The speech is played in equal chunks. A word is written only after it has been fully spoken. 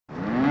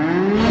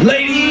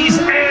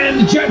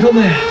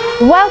gentlemen,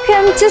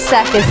 welcome to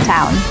Circus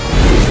Town.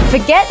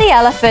 Forget the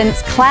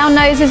elephants, clown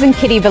noses, and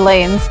kitty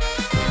balloons.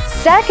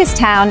 Circus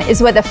Town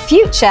is where the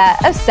future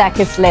of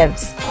circus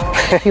lives.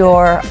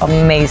 Pure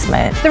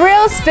amazement.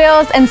 Thrills,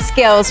 spills, and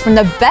skills from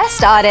the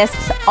best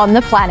artists on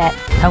the planet.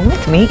 Come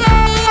with me.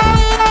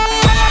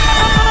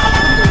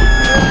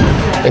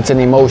 It's an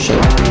emotion.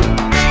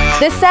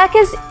 The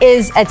circus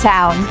is a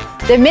town.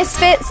 The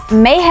misfits,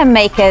 mayhem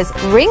makers,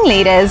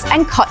 ringleaders,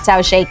 and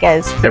cocktail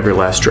shakers. Every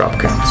last drop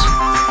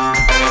counts.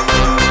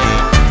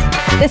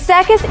 The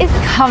circus is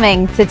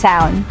coming to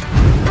town.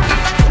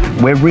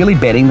 We're really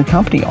betting the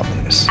company on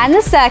this. And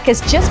the circus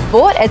just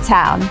bought a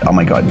town. Oh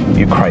my God,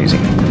 you're crazy.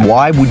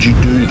 Why would you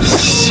do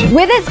this?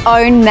 With its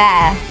own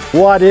mayor.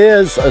 What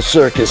is a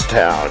circus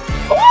town?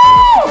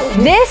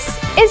 This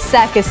is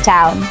Circus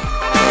Town.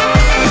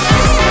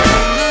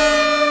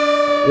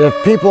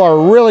 If people are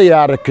really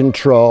out of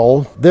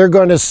control, they're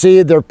going to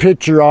see their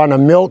picture on a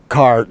milk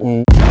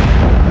carton.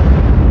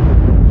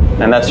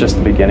 And that's just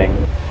the beginning.